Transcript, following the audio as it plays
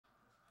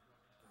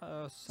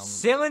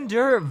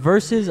Cylinder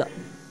versus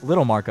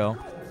Little Marco.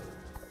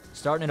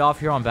 Starting it off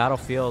here on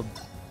Battlefield.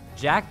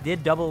 Jack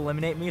did double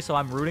eliminate me, so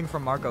I'm rooting for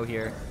Marco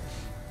here.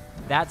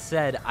 That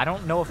said, I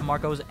don't know if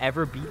Marco's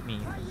ever beat me.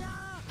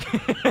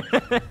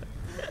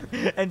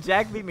 And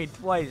Jack beat me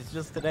twice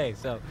just today,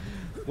 so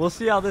we'll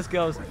see how this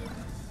goes.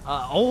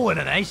 Oh, and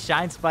a nice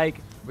shine spike.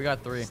 We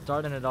got 3.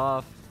 Starting it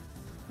off.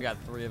 We got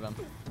 3 of them.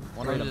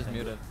 One of them is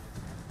muted.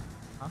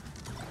 Huh?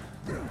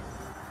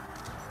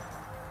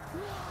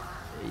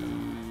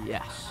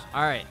 Yes.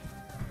 All right.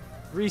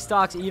 3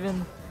 stocks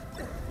even.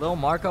 Lil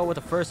Marco with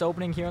the first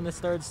opening here in this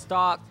 3rd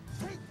stock.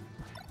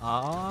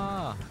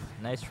 Ah,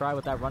 nice try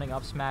with that running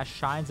up smash.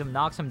 Shines him,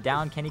 knocks him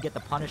down. Can he get the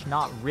punish?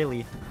 Not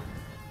really.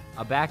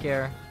 A back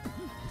air.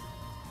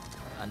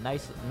 A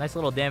nice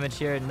little damage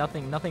here.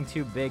 Nothing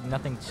too big.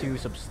 Nothing too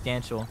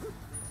substantial.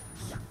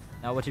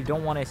 Now, what you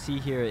don't want to see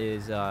here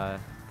is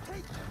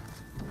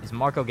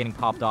Marco getting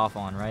popped off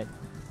on, right?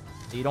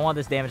 So you don't want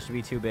this damage to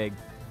be too big.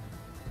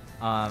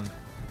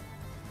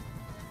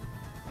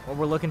 What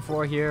we're looking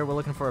for here, we're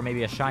looking for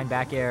maybe a shine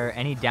back air,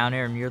 any down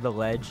air near the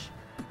ledge,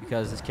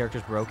 because this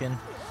character's broken.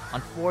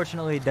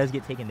 Unfortunately, it does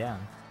get taken down.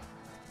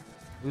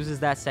 Loses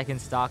that 2nd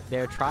stock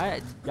there.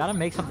 Gotta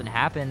make something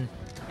happen.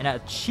 And a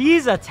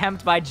cheese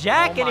attempt by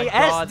Jack, and he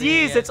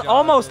SDs. It's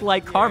almost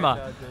like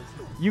karma.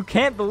 You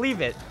can't believe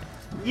it.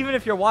 Even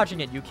if you're watching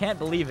it, you can't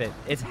believe it.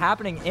 It's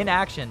happening in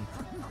action.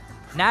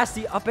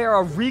 Nasty up air,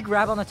 a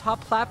re-grab on the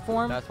top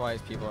platform. That's why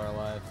his people are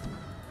alive.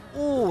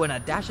 Oh, and a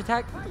dash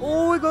attack.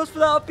 Oh, he goes for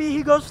the up B.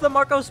 He goes for the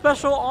Marco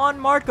special on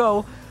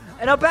Marco.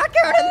 And a back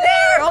air in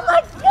there. Oh,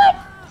 my God.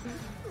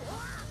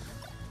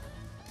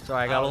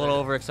 Sorry, I got a little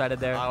overexcited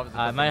there.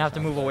 I might have to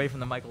move away from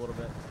the mic a little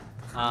bit.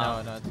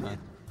 No, it's fine.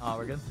 Oh,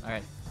 we're good? All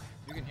right.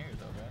 You can hear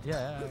yourself, right?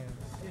 Yeah.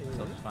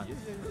 So it's fine.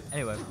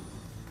 Anyway.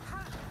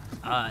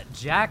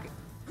 Jack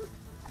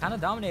kind of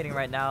dominating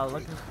right now.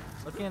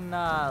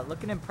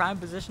 Looking in prime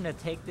position to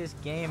take this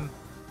game.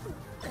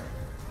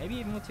 Maybe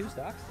even with 2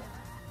 stocks.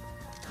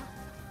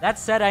 That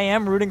said, I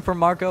am rooting for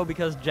Marco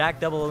because Jack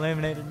double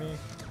eliminated me.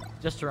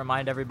 Just to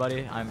remind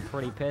everybody, I'm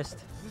pretty pissed.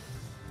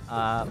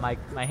 My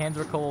hands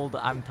are cold.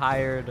 I'm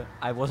tired.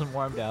 I wasn't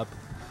warmed up.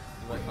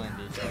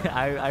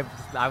 I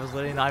was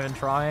literally not even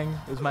trying.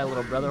 It was my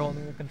little brother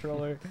holding the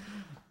controller.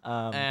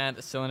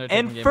 And Cylinder.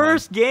 And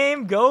first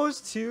game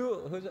goes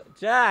to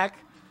Jack.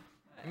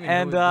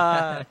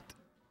 And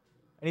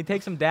he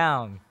takes him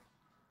down.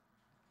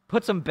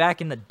 Puts him back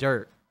in the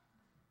dirt.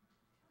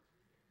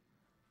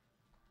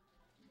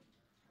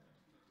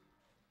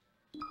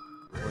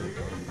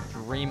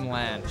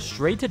 Dreamland.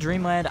 Straight to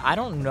Dreamland. I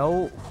don't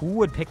know who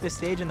would pick this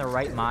stage in their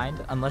right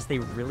mind unless they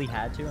really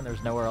had to and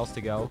there's nowhere else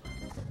to go.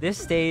 This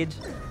stage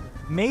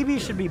maybe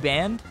should be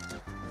banned.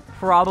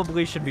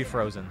 Probably should be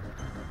frozen.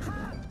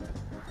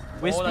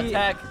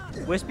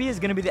 Wispy is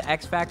going to be the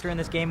X factor in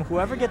this game.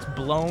 Whoever gets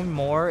blown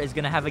more is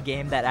going to have a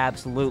game that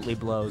absolutely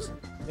blows.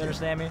 You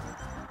understand me?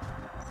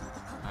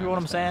 You know what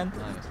I'm saying?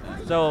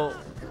 So,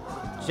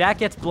 Jack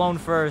gets blown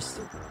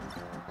first.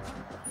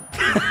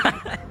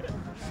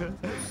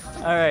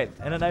 Alright,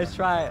 and a nice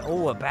try.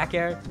 Oh, a back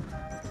air.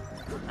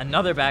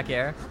 Another back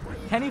air.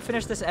 Can he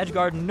finish this edge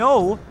guard?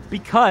 No,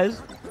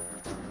 because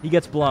he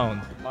gets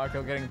blown.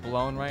 Marco getting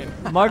blown right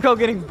now. Marco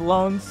getting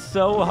blown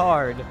so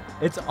hard.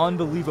 It's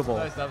unbelievable.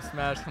 Nice up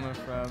smash coming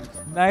from.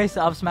 Nice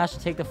up smash to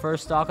take the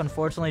first stock.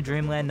 Unfortunately,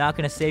 Dreamland not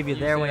going to save you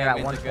there when you're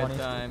at 120.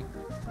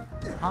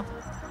 Huh?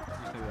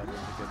 Usually that means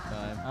a good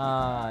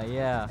time.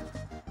 Yeah.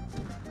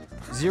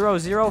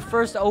 0-0.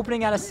 First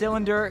opening out of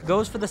Cylinder.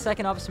 Goes for the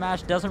second up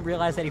smash. Doesn't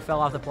realize that he fell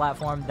off the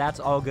platform. That's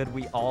all good.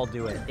 We all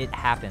do it. It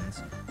happens.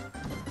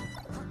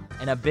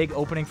 And a big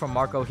opening from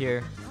Marco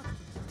here.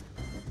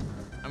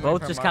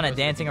 Both just kind of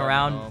dancing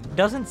around.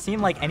 Doesn't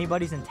seem like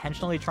anybody's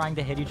intentionally trying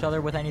to hit each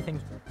other with anything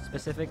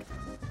specific.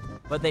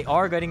 But they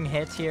are getting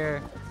hits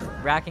here.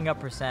 Racking up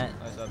percent.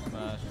 Nice up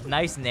smash.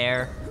 Nice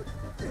nair.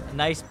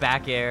 Nice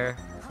back air.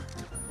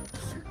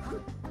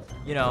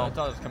 You know,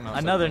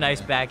 another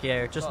nice back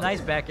air. Just nice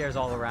back airs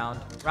all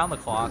around the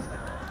clock.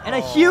 And a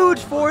huge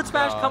forward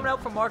smash coming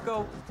out from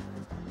Marco.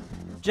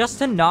 Just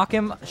to knock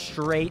him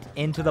straight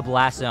into the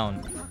blast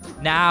zone.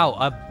 Now,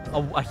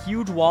 a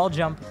huge wall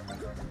jump.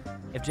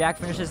 If Jack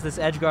finishes this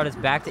edge guard, it's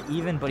back to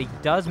even, but he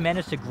does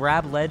manage to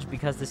grab ledge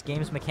because this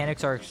game's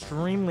mechanics are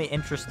extremely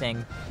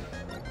interesting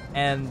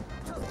and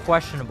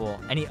questionable.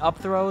 And he up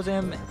throws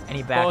him, and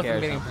he back airs him.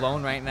 Both getting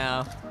blown right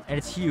now. And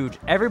it's huge.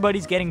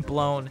 Everybody's getting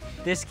blown.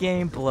 This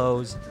game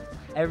blows.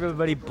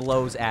 Everybody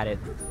blows at it.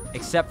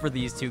 Except for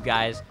these two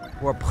guys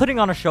who are putting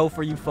on a show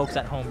for you folks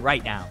at home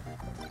right now.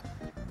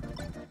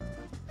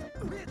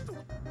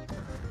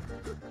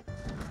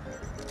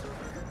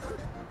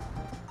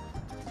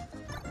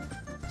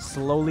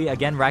 Slowly,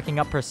 again, racking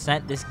up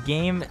percent. This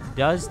game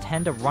does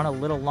tend to run a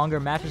little longer.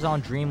 Matches on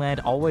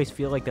Dreamland always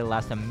feel like they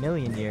last a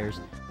million years.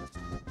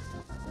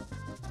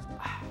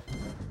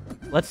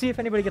 Let's see if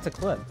anybody gets a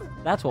clip.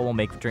 That's what will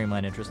make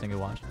Dreamland interesting to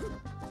watch.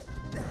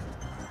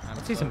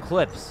 Let's see some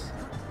clips.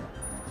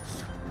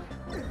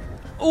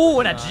 Ooh,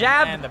 and a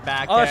jab. And the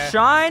back air. A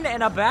shine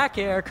and a back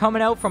air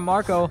coming out from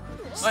Marco.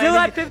 Still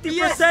at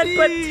 50%,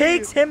 but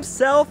takes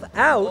himself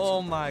out.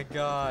 Oh my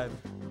god.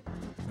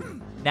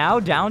 Now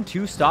down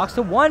 2 stocks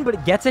to 1, but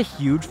it gets a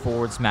huge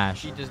forward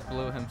smash. He just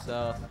blew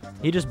himself.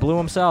 He just blew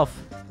himself.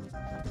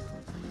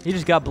 He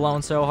just got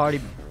blown so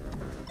hard.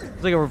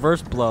 It's like a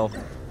reverse blow.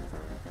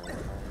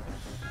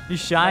 He's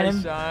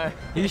shining. Nice.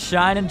 He's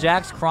shining.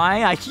 Jack's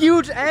crying. A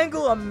huge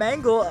angle, a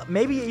mangle,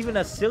 maybe even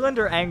a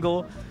cylinder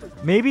angle,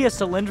 maybe a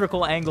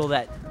cylindrical angle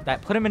that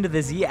put him into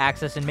the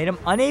Z-axis and made him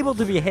unable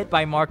to be hit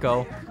by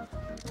Marco.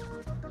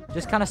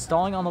 Just kind of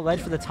stalling on the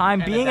ledge for the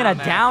time being, in a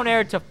down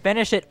air to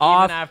finish it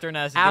off. After an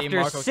SD,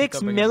 After Marco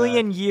 6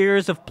 million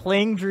years of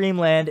playing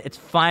Dreamland, it's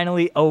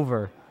finally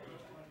over.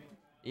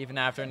 Even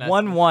after an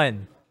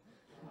 1-1.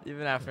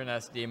 Even after an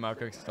SD,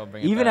 Marco can still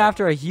bring it Even back.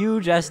 after a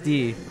huge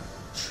SD,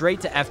 straight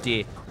to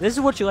FD. This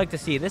is what you like to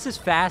see. This is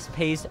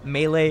fast-paced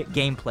melee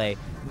gameplay.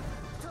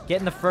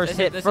 Getting the first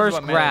hit,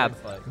 first grab.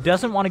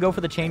 Doesn't want to go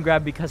for the chain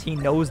grab because he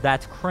knows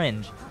that's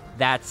cringe.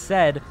 That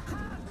said,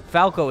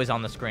 Falco is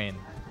on the screen.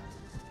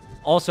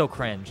 Also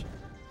cringe.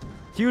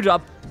 Huge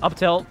up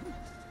tilt.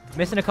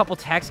 Missing a couple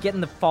techs, getting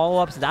the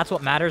follow-ups. That's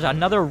what matters.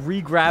 Another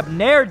re-grab.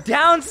 Nair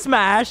down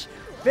smash.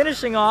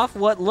 Finishing off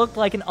what looked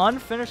like an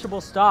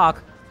unfinishable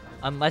stock.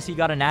 Unless he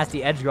got a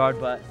nasty edge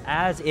guard. But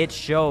as it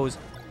shows,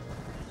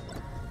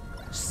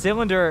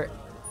 cylinder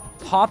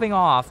popping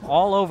off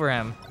all over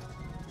him.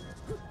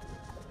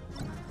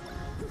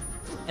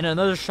 And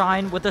another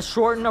shine with the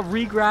shorten, a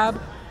re-grab.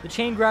 The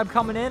chain grab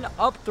coming in.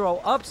 Up throw,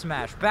 up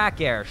smash,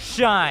 back air,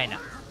 shine.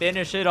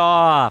 Finish it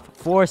off.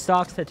 4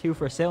 stocks to 2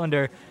 for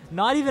Cylinder.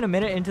 Not even a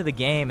minute into the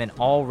game, and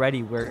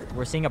already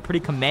we're seeing a pretty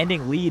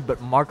commanding lead,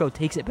 but Marco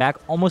takes it back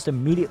almost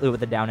immediately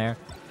with a down air.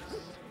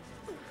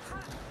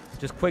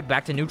 Just quick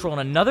back to neutral,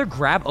 and another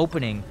grab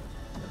opening.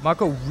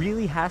 Marco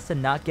really has to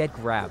not get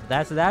grabbed.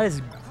 That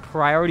is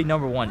priority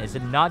number 1, is to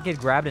not get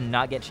grabbed and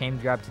not get chain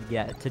grabbed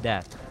to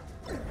death.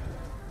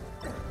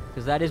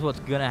 Because that is what's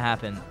going to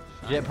happen.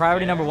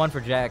 Priority number 1 for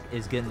Jack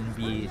is going to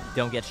be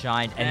don't get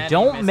shined. And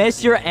don't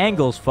miss your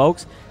angles,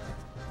 folks.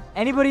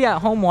 Anybody at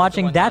home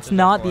watching, that's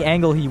not the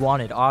angle he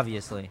wanted,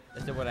 obviously.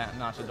 This is what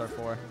notches are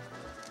for.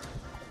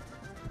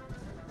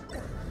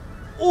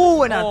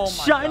 Oh, and a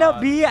shine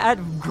up B at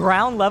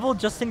ground level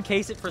just in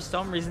case it for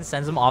some reason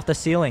sends him off the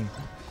ceiling.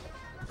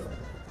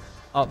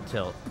 Up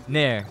tilt.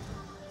 Nair.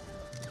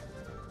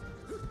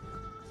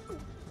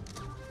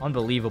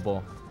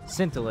 Unbelievable.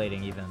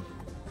 Scintillating even.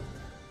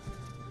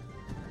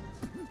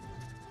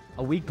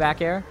 A weak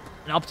back air.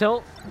 An up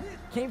tilt.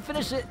 Can he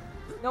finish it?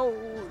 No.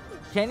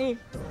 Can he?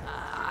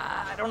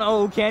 I don't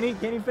know. Can he?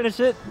 Can he finish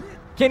it?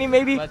 Can he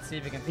maybe? Let's see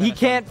if he can finish He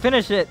can't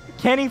finish it.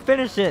 Can he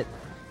finish it?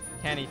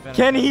 Can he finish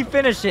Can it? he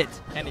finish it?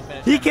 Can he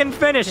finish He it? can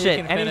finish He it.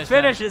 can And he finish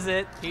finishes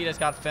it. He just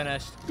got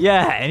finished.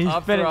 Yeah, and he's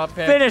Up throw, up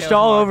hit, finished kills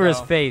all over his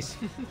Marco. face.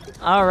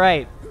 All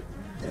right.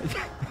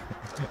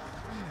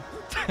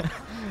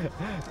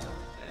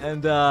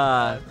 And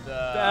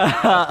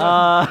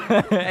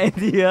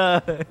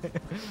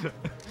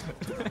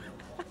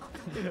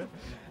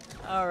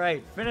all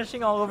right,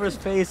 finishing all over his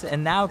face,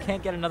 and now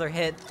can't get another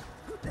hit.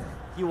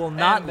 You will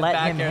not let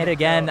him hit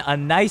again. A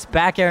nice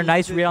back air,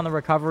 nice read on the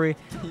recovery.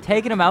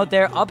 Taking him out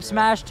there, up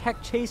smash,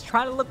 tech chase,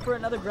 trying to look for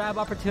another grab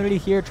opportunity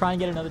here, trying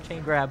to get another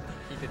chain grab.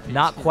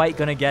 Not quite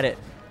gonna get it.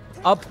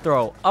 Up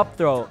throw,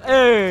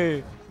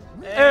 hey,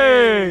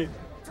 hey,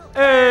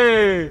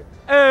 hey,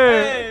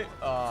 hey,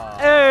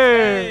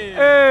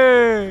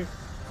 hey.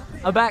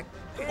 A back.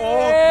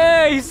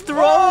 Hey, he's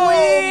throwing!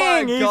 Oh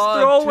my he's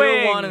God,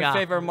 throwing! 2-1 in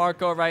favor of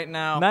Marco right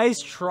now.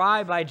 Nice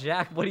try by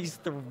Jack, but he's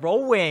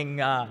throwing.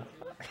 All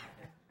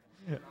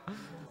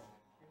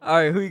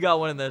right, who you got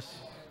winning this?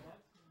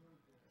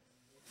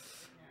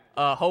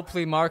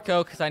 Hopefully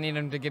Marco, because I need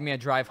him to give me a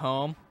drive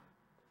home.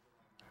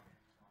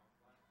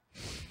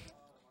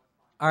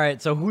 All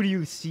right, so who do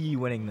you see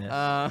winning this?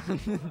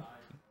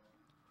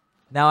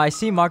 Now, I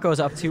see Marco's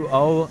up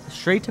 2-0,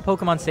 straight to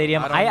Pokemon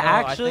Stadium.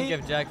 I think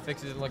if Jack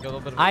fixes like a little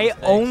bit of I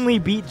only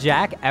beat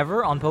Jack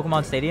ever on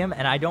Pokemon Stadium,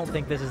 and I don't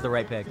think this is the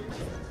right pick.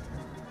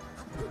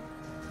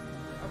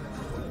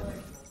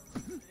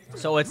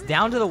 So it's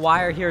down to the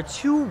wire here,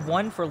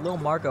 2-1 for Lil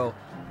Marco.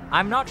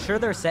 I'm not sure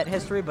their set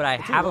history, but I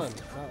have a... I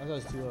thought it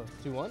was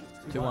 2-1?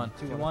 2-1.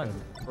 2-1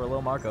 for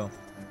Lil Marco.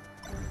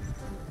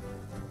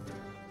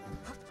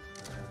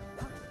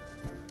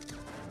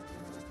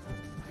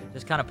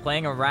 Just kind of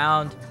playing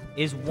around.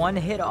 Is one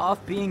hit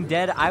off being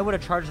dead? I would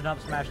have charged an up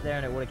smash there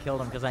and it would have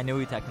killed him because I knew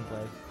he tech can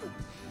play.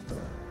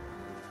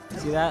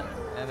 See that?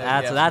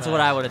 That's what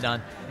I would have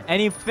done.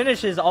 And he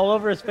finishes all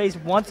over his face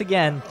once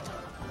again.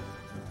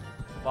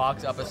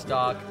 Fox up a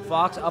stock.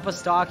 Fox up a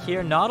stock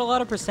here. Not a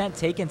lot of percent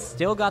taken.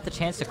 Still got the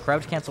chance to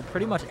crouch cancel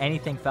pretty much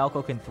anything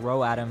Falco can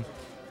throw at him.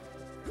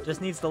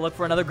 Just needs to look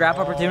for another grab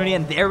opportunity,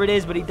 and there it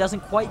is, but he doesn't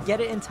quite get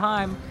it in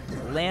time.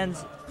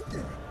 Lands.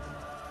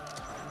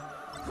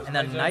 And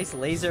a nice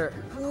laser.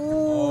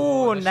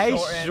 Ooh,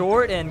 nice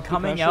shorten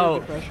coming out.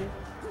 Good pressure.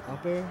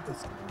 Up air.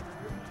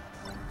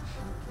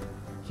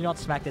 You not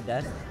smack to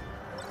death?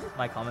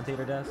 My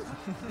commentator does.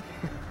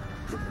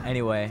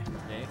 Anyway.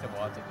 Yeah, you can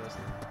watch it just.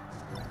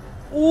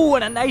 Ooh,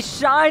 and a nice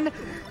shine.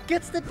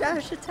 Gets the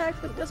dash attack,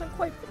 but doesn't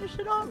quite finish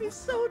it off. He's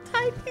so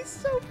tight. He's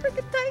so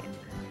freaking tight.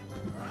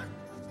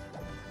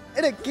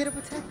 And a get up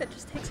attack that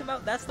just takes him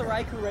out. That's the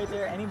Raikou right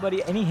there.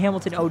 Anybody, any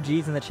Hamilton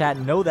OGs in the chat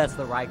know that's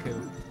the Raikou.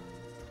 Is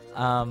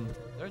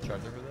there a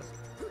charger for this?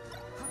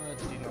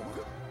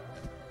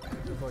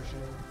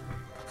 Unfortunately.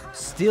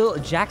 Still,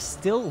 Jack's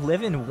still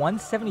living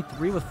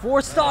 173 with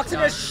 4 stocks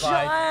and a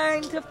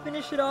shine to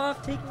finish it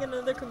off, taking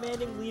another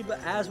commanding lead.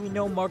 But as we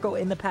know, Marco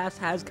in the past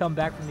has come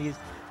back from these,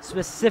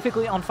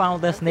 specifically on Final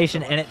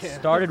Destination, and it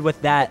started with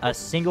that, a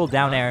single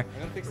down air. I'm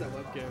gonna fix that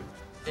webcam.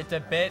 It's a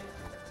bit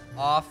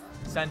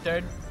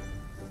off-centered,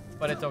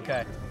 but it's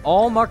okay.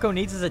 All Marco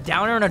needs is a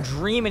down air and a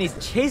dream, and he's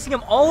chasing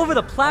him all over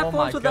the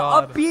platforms with the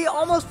upbeat,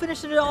 almost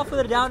finishing it off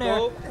with a down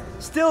air.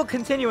 Still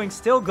continuing,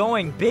 still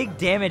going. Big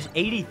damage,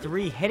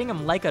 83, hitting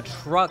him like a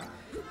truck,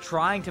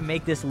 trying to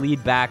make this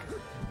lead back.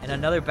 And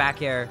another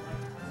back air.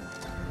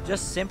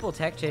 Just simple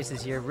tech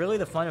chases here. Really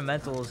the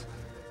fundamentals,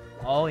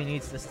 all he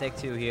needs to stick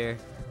to here.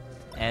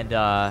 And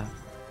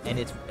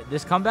it's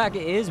this comeback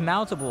is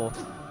mountable.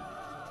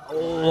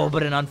 Oh,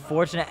 but an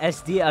unfortunate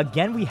SD.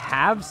 Again, we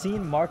have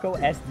seen Marco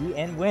SD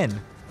and win.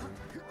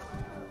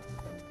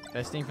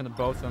 Best team from the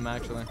both of them,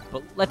 actually.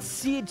 But let's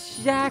see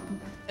Jack.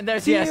 And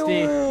there's the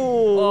SD.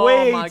 Oh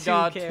Oh my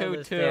god,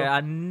 2-2.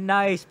 A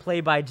nice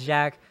play by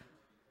Jack.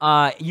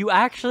 You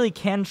actually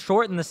can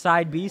shorten the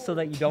side B so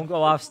that you don't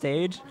go off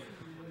stage.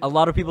 A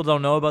lot of people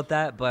don't know about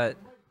that, but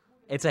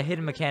it's a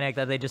hidden mechanic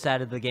that they just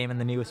added to the game in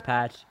the newest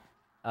patch.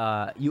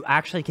 You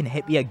actually can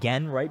hit B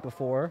again right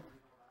before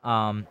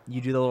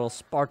you do the little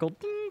sparkle.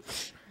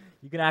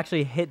 You can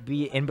actually hit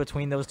B in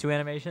between those two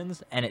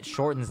animations, and it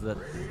shortens the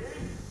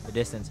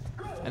distance.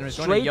 And we're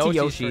Straight going to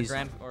to Yoshi's. For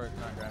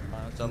not grand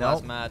final, so Nope.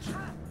 last match.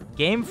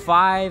 Game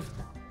 5.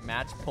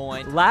 Match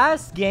point.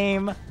 Last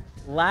game.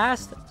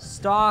 Last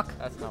stock.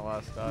 That's not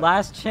last stock.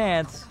 Last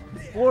chance.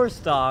 4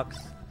 stocks.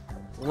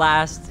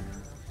 Last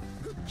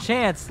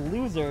chance.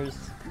 Losers.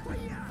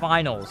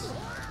 Finals.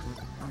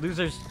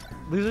 Losers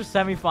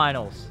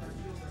semifinals.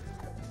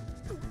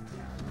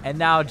 And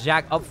now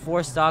Jack up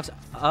 4 stocks.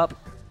 Up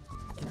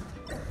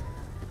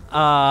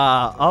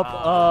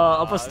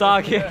a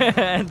stock here,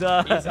 and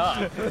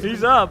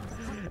he's up,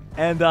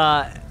 and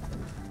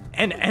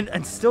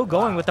still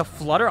going with the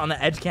flutter on the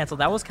edge cancel.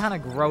 That was kind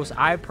of gross.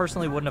 I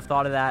personally wouldn't have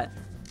thought of that.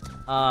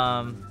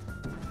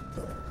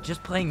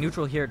 Just playing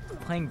neutral here,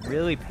 playing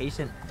really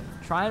patient,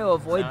 trying to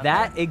avoid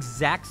that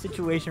exact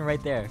situation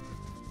right there.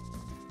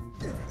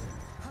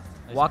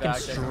 Nice Walking back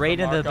there from straight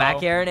into the Marco.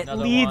 back air, and it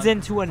Another leads one.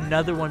 into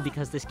another one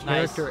because this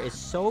character is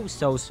so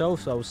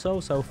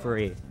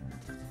free.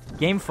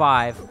 Game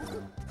 5.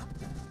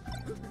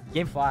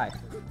 Game 5.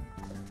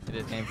 It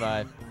is game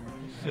 5.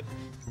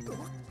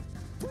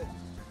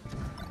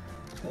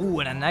 Ooh,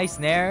 and a nice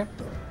nair.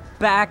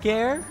 Back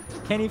air.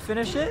 Can he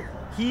finish it?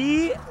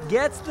 He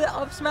gets the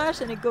up smash,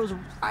 and it goes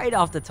right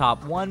off the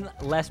top. 1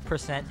 less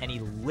 %, and he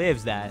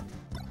lives that.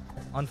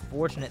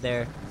 Unfortunate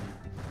there.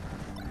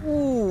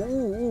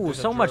 Ooh. There's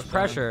a So much drill zone.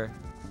 pressure.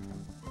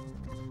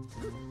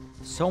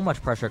 So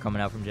much pressure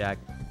coming out from Jack.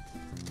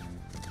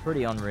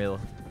 Pretty unreal.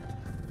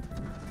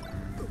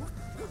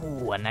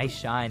 Ooh, a nice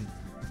shine.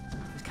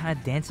 He's kind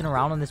of dancing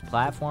around on this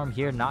platform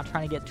here, not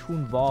trying to get too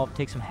involved,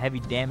 take some heavy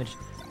damage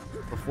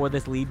before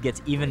this lead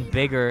gets even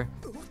bigger.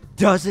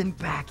 Doesn't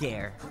back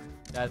air.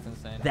 That's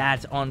insane.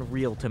 That's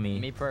unreal to me.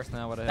 Me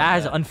personally, I would have hit That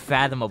is that.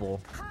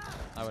 unfathomable.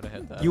 I would have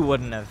hit that. You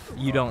wouldn't have.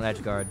 You don't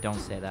edge guard. Don't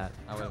say that.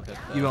 I would have hit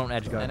that. You don't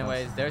edge guard.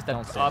 Anyways, there's the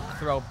Don't say up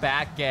throw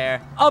back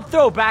air. Up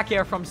throw back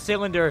air from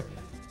Cylinder.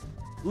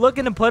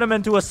 Looking to put him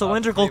into a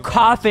cylindrical 3-1.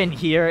 coffin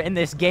here in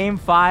this game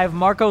 5.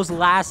 Marco's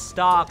last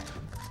stock.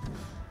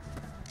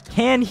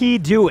 Can he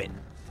do it?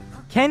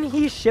 Can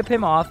he ship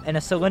him off in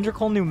a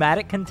cylindrical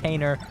pneumatic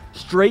container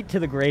straight to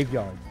the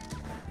graveyard?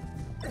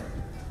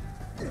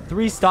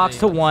 3 stocks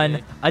to Let's 1,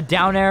 see. a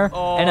down air,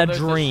 Oh, and a there's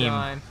the dream.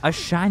 shine. A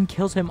shine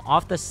kills him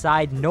off the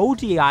side. No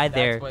DI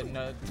there. That's what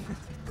no,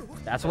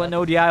 That's what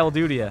no DI will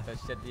do to you. the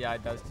shit DI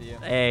does to you.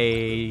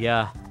 Hey,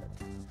 I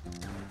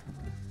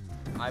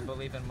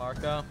believe in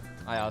Marco.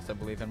 I also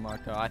believe in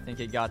Marco. I think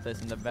he got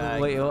this in the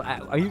bag. wait,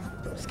 are you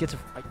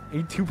schizophrenic? Are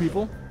you 2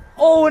 people?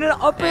 Oh, and an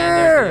up And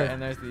air!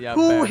 there's the up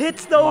Who air.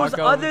 hits those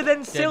Marco other than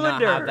did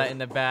Cylinder? not have that in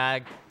the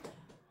bag.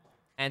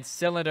 And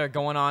Cylinder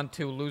going on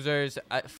to losers